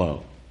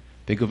 shallow.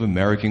 Think of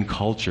American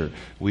culture.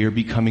 We are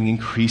becoming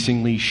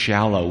increasingly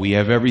shallow. We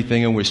have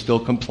everything and we're still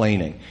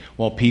complaining.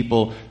 While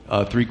people,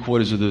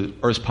 3/4 of the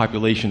Earth's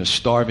population is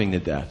starving to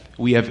death.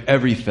 We have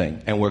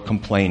everything and we're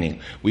complaining.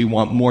 We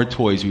want more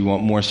toys. We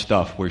want more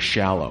stuff. We're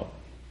shallow.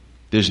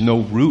 There's no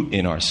root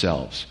in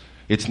ourselves.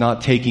 It's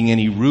not taking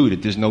any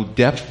root. There's no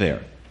depth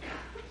there.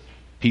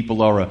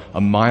 People are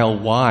a mile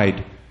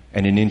wide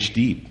and an inch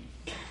deep.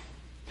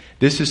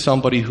 This is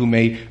somebody who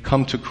may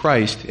come to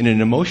Christ in an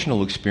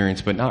emotional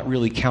experience but not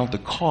really count the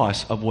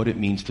cost of what it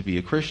means to be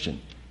a Christian.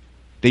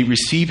 They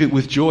receive it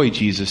with joy,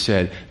 Jesus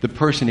said. The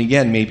person,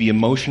 again, may be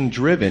emotion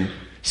driven,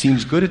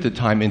 seems good at the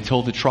time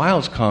until the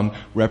trials come,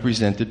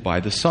 represented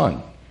by the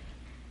sun.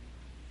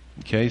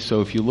 Okay,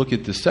 so if you look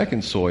at the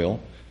second soil,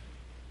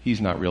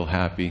 he's not real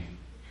happy.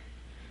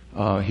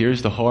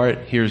 Here's the heart,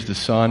 here's the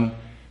sun,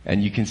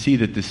 and you can see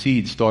that the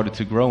seed started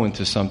to grow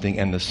into something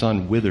and the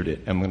sun withered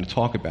it. I'm going to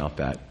talk about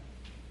that.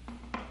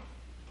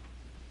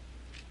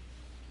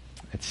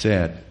 It's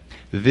sad.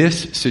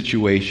 This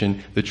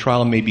situation, the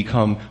trial may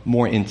become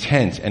more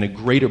intense and a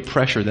greater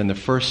pressure than the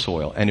first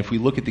soil. And if we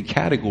look at the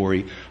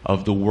category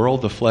of the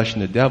world, the flesh,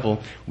 and the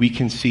devil, we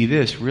can see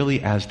this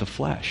really as the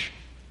flesh.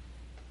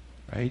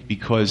 Right?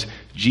 Because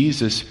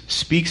Jesus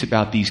speaks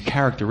about these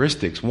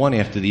characteristics one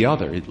after the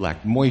other. It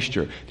lacked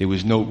moisture. There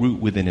was no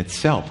root within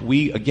itself.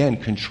 We, again,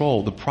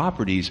 control the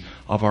properties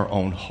of our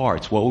own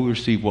hearts. What will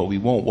receive, what we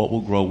won't, what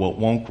will grow, what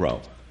won't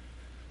grow.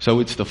 So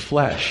it's the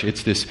flesh.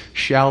 It's this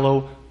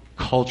shallow,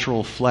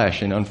 cultural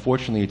flesh, and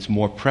unfortunately it's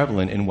more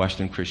prevalent in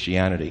Western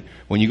Christianity.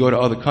 When you go to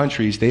other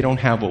countries, they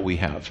don't have what we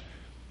have.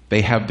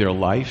 They have their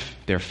life,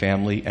 their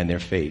family, and their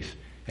faith.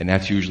 And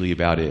that's usually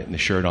about it, and the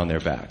shirt on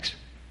their backs.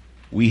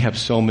 We have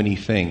so many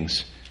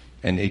things,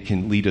 and it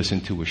can lead us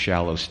into a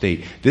shallow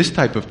state. This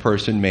type of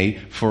person may,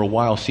 for a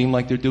while, seem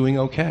like they're doing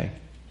okay.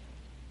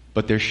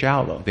 But they're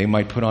shallow. They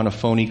might put on a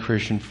phony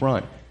Christian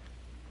front,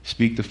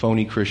 speak the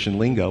phony Christian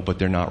lingo, but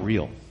they're not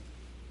real.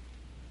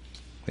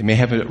 They may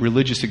have a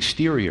religious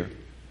exterior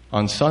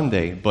on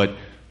Sunday, but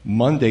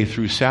Monday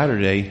through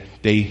Saturday,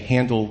 they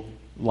handle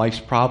life's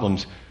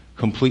problems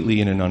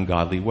completely in an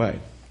ungodly way.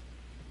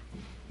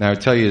 Now, I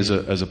tell you,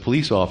 as a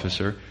police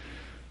officer,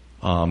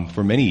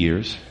 for many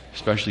years,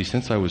 especially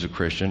since I was a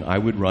Christian, I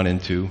would run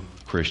into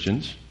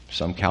Christians,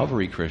 some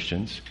Calvary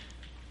Christians,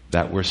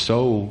 that were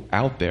so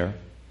out there,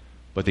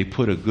 but they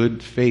put a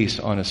good face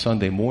on a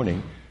Sunday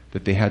morning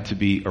that they had to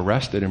be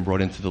arrested and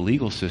brought into the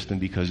legal system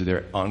because of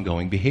their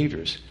ongoing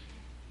behaviors.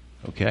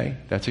 Okay?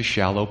 That's a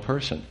shallow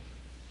person,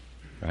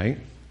 right?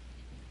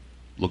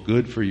 Look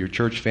good for your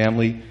church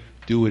family.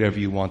 Do whatever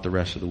you want the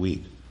rest of the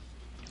week.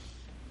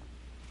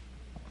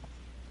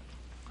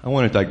 I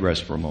want to digress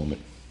for a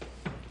moment.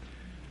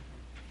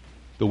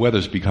 The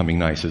weather's becoming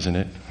nice, isn't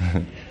it?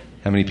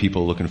 How many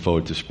people are looking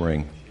forward to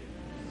spring?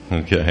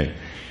 Okay.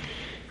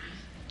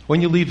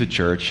 When you leave the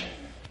church,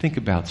 think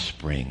about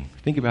spring.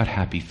 Think about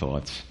happy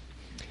thoughts.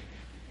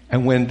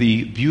 And when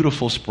the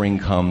beautiful spring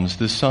comes,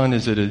 the sun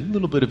is at a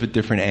little bit of a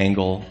different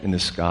angle in the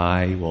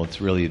sky. Well,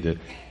 it's really the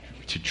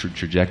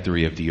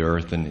trajectory of the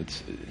earth, and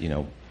it's,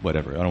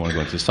 whatever. I don't want to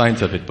go into the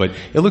science of it, but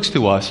it looks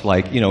to us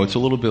like, it's a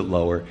little bit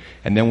lower.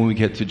 And then when we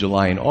get to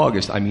July and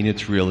August,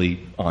 it's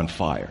really on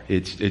fire.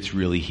 It's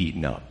really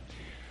heating up.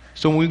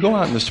 So when we go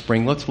out in the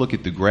spring, let's look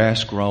at the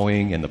grass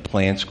growing and the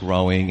plants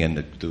growing and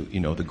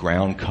the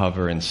ground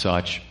cover and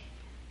such.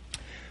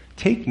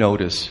 Take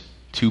notice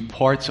to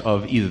parts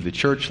of either the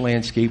church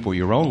landscape or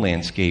your own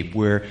landscape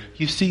where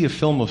you see a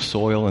film of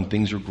soil and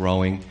things are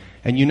growing,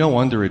 and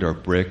under it are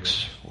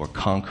bricks or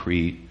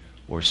concrete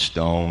or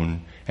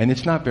stone, and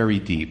it's not very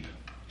deep.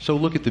 So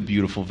look at the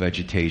beautiful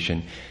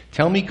vegetation.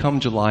 Tell me come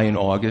July and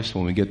August,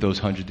 when we get those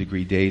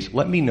 100-degree days,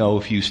 let me know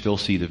if you still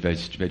see the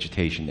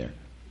vegetation there.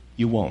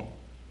 You won't.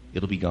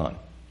 It'll be gone.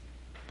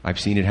 I've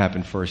seen it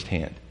happen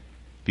firsthand.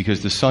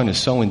 Because the sun is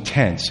so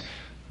intense,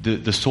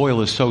 the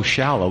soil is so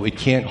shallow, it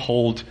can't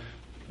hold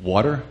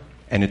water,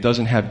 and it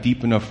doesn't have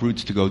deep enough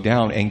roots to go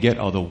down and get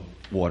other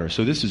water.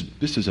 So this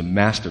is a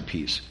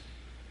masterpiece.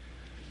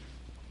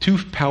 Two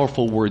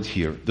powerful words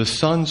here. The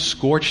sun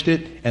scorched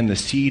it and the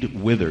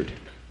seed withered.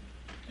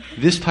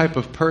 This type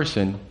of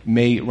person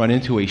may run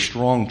into a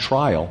strong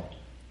trial,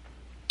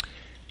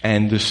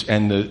 and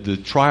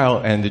the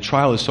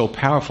trial is so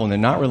powerful, and they're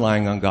not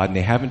relying on God, and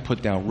they haven't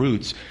put down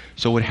roots.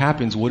 So what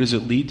happens? What does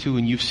it lead to?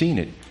 And you've seen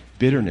it: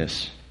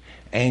 bitterness,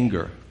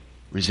 anger,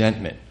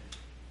 resentment.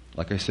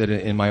 Like I said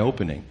in my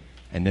opening.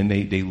 And then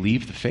they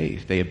leave the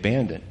faith. They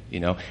abandon,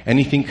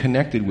 Anything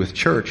connected with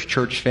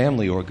church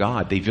family, or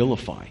God, they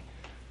vilify.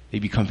 They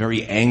become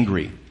very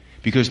angry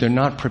because they're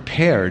not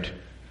prepared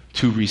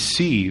to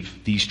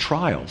receive these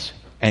trials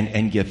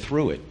and get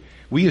through it.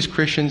 We as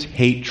Christians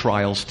hate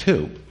trials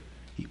too.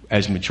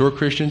 As mature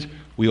Christians,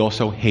 we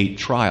also hate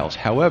trials.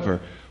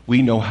 However,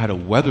 we know how to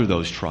weather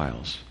those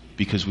trials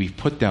because we've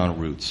put down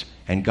roots.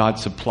 And God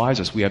supplies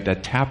us. We have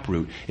that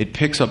taproot. It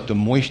picks up the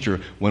moisture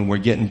when we're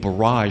getting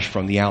barrage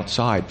from the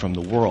outside, from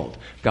the world.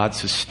 God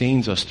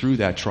sustains us through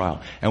that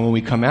trial. And when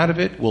we come out of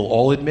it, we'll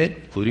all admit,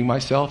 including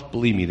myself,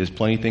 believe me, there's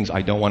plenty of things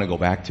I don't want to go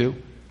back to.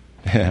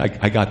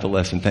 I got the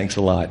lesson. Thanks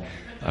a lot.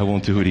 I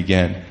won't do it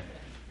again.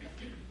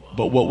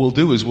 But what we'll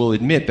do is we'll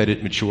admit that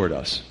it matured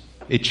us.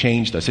 It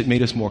changed us. It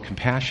made us more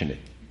compassionate.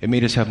 It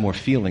made us have more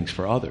feelings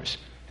for others.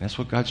 And that's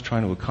what God's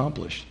trying to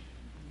accomplish.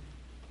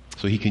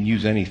 So He can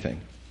use anything.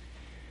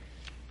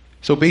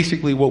 So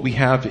basically what we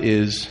have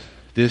is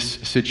this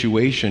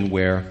situation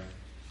where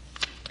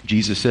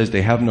Jesus says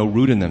they have no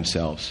root in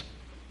themselves.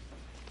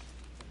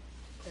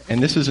 And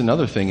this is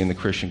another thing in the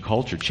Christian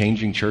culture,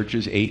 changing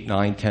churches 8,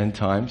 9, 10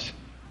 times.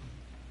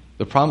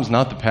 The problem's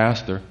not the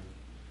pastor.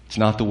 It's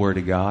not the Word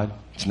of God.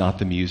 It's not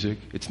the music.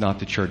 It's not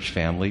the church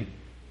family.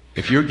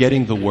 If you're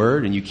getting the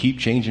Word and you keep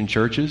changing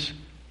churches,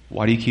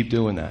 why do you keep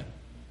doing that?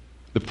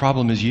 The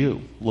problem is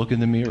you. Look in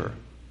the mirror.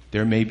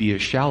 There may be a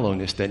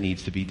shallowness that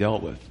needs to be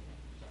dealt with.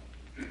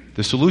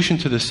 The solution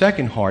to the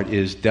second heart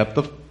is depth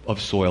of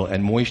soil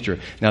and moisture.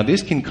 Now,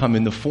 this can come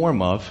in the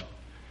form of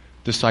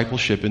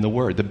discipleship in the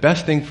Word. The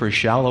best thing for a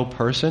shallow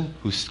person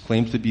who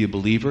claims to be a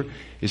believer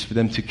is for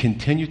them to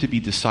continue to be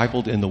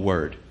discipled in the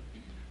Word.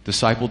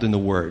 Discipled in the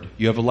Word.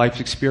 You have a life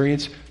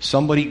experience,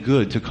 somebody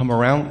good to come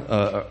around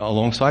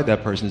alongside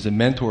that person as a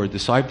mentor or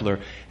discipler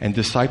and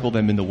disciple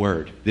them in the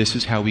Word. This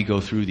is how we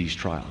go through these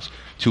trials.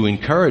 To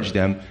encourage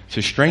them,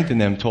 to strengthen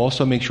them, to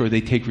also make sure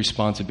they take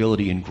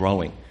responsibility in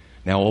growing.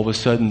 Now, all of a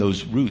sudden,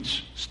 those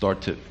roots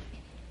start to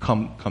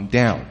come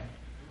down.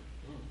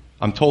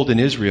 I'm told in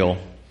Israel,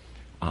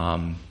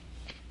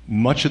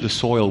 much of the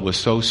soil was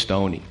so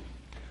stony,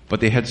 but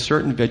they had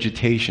certain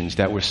vegetations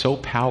that were so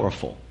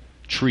powerful,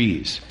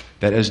 trees,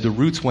 that as the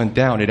roots went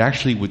down, it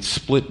actually would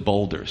split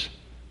boulders.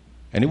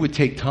 And it would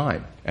take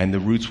time, and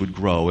the roots would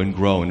grow, and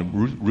the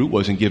root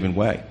wasn't giving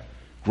way.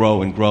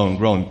 Grow and grow and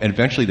grow, and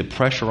eventually the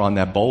pressure on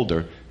that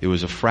boulder, there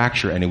was a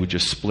fracture, and it would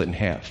just split in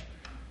half.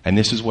 And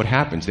this is what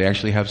happens. They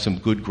actually have some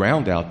good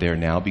ground out there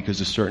now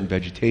because of certain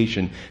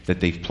vegetation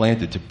that they've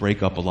planted to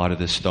break up a lot of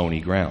this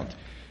stony ground.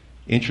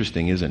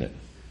 Interesting, isn't it?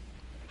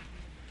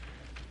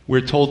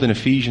 We're told in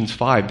Ephesians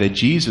 5 that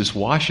Jesus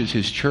washes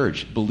His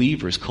church,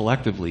 believers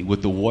collectively,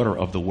 with the water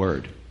of the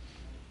Word.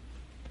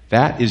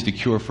 That is the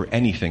cure for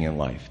anything in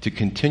life, to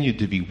continue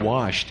to be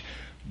washed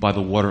by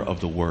the water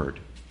of the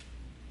Word.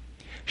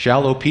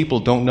 Shallow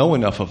people don't know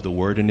enough of the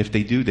Word, and if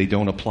they do, they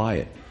don't apply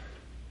it.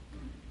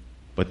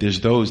 But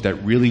there's those that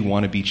really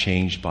want to be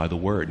changed by the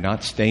Word,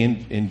 not stay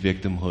in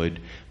victimhood,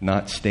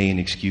 not stay in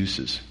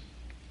excuses,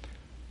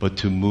 but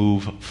to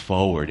move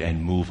forward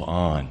and move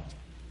on.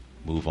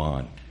 Move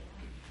on.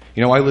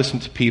 I listen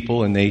to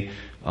people and they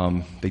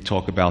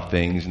talk about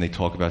things and they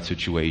talk about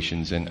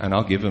situations, and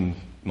I'll give them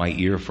my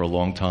ear for a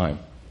long time.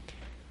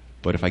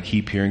 But if I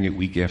keep hearing it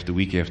week after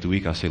week after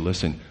week, I'll say,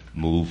 listen,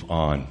 move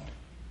on.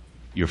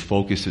 your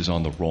focus is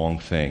on the wrong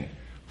thing.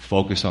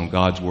 Focus on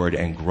God's word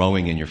and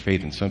growing in your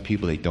faith. And some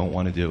people, they don't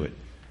want to do it.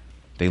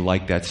 They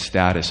like that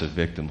status of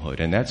victimhood.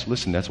 And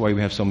that's why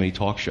we have so many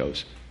talk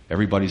shows.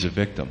 Everybody's a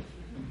victim.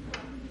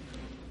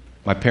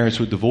 My parents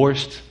were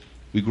divorced.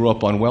 We grew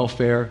up on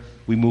welfare.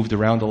 We moved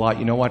around a lot.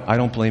 You know what? I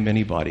don't blame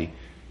anybody.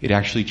 It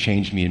actually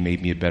changed me and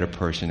made me a better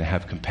person and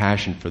have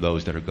compassion for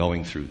those that are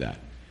going through that.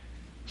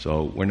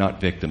 So we're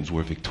not victims.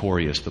 We're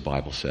victorious, the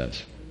Bible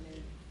says.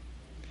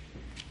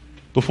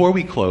 Before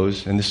we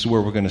close, and this is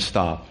where we're going to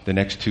stop, the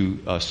next two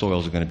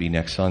soils are going to be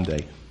next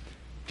Sunday.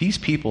 These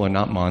people are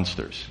not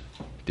monsters.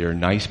 They're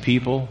nice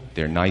people.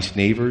 They're nice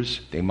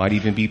neighbors. They might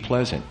even be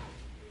pleasant.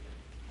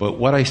 But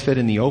what I said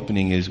in the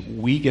opening is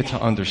we get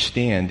to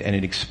understand, and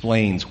it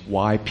explains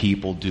why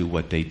people do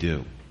what they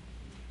do.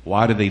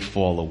 Why do they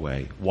fall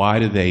away? Why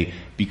do they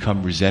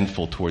become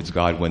resentful towards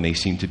God when they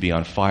seem to be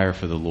on fire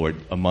for the Lord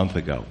a month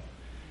ago?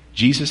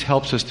 Jesus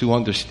helps us to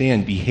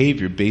understand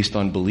behavior based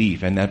on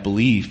belief, and that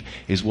belief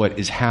is what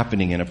is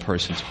happening in a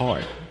person's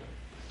heart.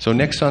 So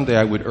next Sunday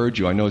I would urge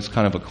you, I know it's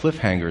kind of a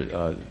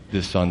cliffhanger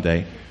this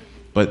Sunday,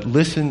 but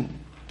listen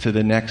to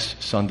the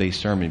next Sunday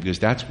sermon, because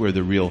that's where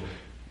the real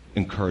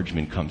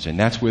encouragement comes in.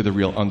 That's where the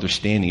real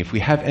understanding. If we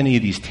have any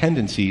of these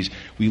tendencies,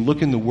 we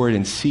look in the Word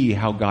and see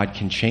how God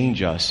can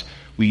change us.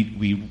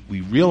 We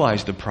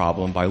realize the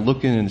problem by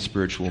looking in the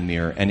spiritual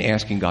mirror and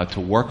asking God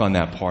to work on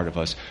that part of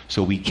us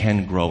so we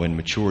can grow in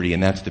maturity,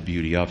 and that's the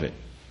beauty of it.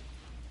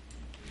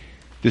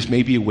 This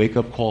may be a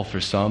wake-up call for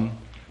some,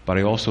 but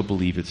I also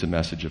believe it's a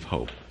message of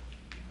hope.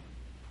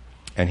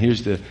 And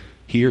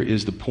here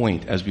is the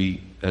point as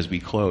we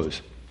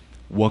close.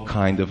 What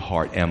kind of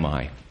heart am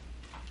I?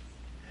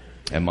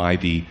 Am I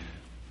the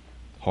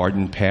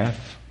hardened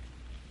path?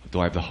 Or do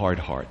I have the hard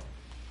heart,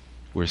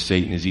 where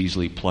Satan is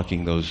easily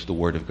plucking the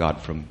word of God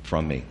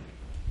from me?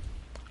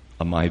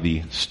 Am I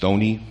the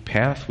stony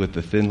path with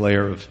the thin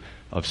layer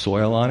of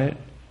soil on it,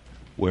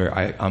 where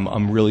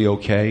I'm really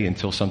okay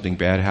until something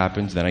bad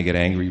happens, then I get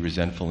angry,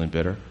 resentful, and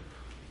bitter?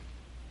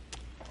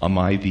 Am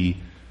I the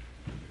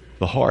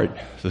heart,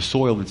 the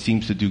soil that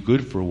seems to do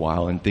good for a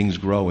while and things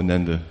grow and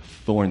then the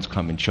thorns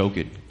come and choke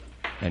it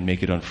and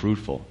make it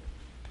unfruitful?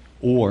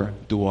 Or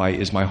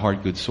is my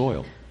heart good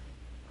soil?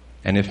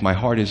 And if my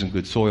heart isn't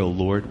good soil,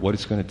 Lord, what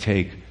it's going to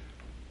take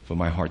for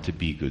my heart to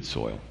be good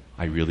soil?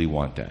 I really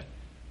want that.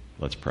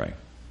 Let's pray.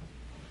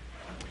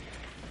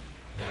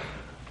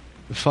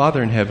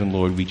 Father in heaven,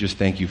 Lord, we just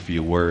thank you for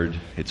your word.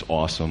 It's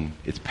awesome.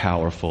 It's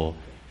powerful.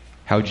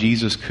 How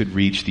Jesus could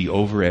reach the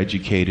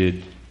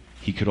overeducated.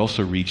 He could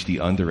also reach the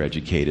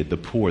undereducated, the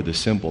poor, the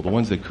simple, the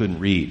ones that couldn't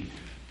read.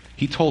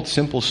 He told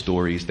simple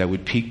stories that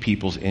would pique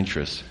people's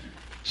interest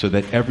so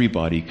that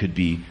everybody could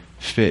be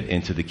fit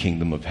into the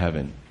kingdom of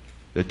heaven.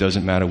 It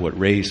doesn't matter what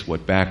race,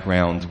 what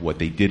background, what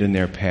they did in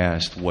their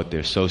past, what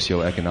their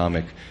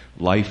socioeconomic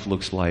life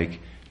looks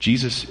like.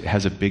 Jesus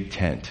has a big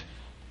tent.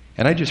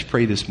 And I just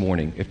pray this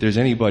morning, if there's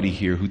anybody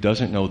here who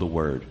doesn't know the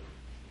Word,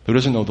 who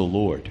doesn't know the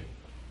Lord,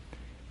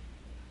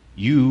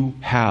 you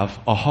have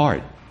a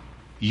heart.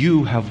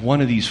 You have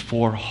one of these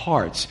four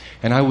hearts.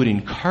 And I would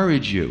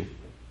encourage you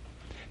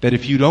that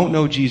if you don't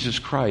know Jesus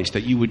Christ,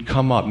 that you would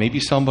come up. Maybe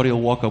somebody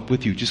will walk up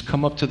with you. Just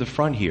come up to the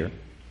front here.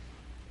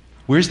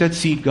 Where's that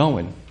seed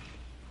going?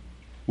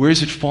 Where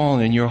is it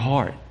falling in your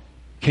heart?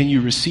 Can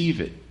you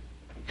receive it?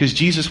 Because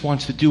Jesus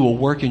wants to do a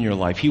work in your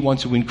life. He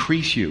wants to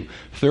increase you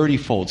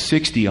 30-fold,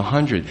 60,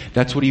 100.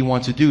 That's what he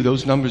wants to do.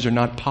 Those numbers are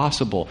not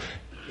possible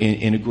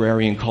in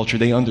agrarian culture.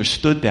 They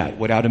understood that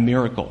without a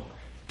miracle.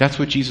 That's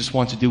what Jesus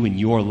wants to do in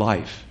your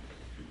life.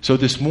 So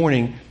this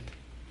morning,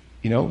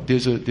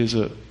 there's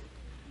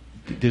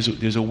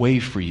a way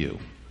for you.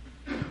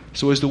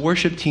 So as the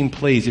worship team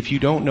plays, if you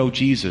don't know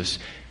Jesus,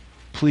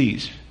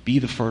 please be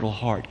the fertile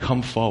heart.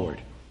 Come forward.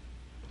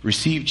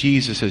 Receive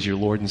Jesus as your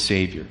Lord and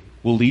Savior.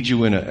 We'll lead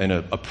you in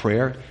a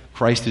prayer.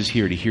 Christ is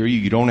here to hear you.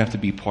 You don't have to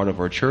be part of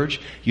our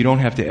church. You don't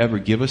have to ever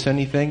give us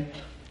anything.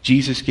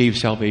 Jesus gave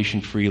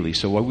salvation freely.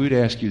 So I would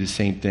ask you the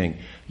same thing.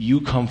 You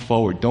come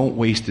forward. Don't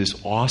waste this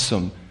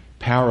awesome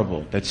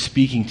parable that's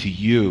speaking to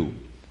you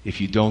if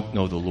you don't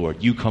know the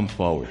Lord. You come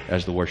forward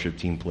as the worship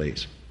team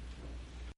plays.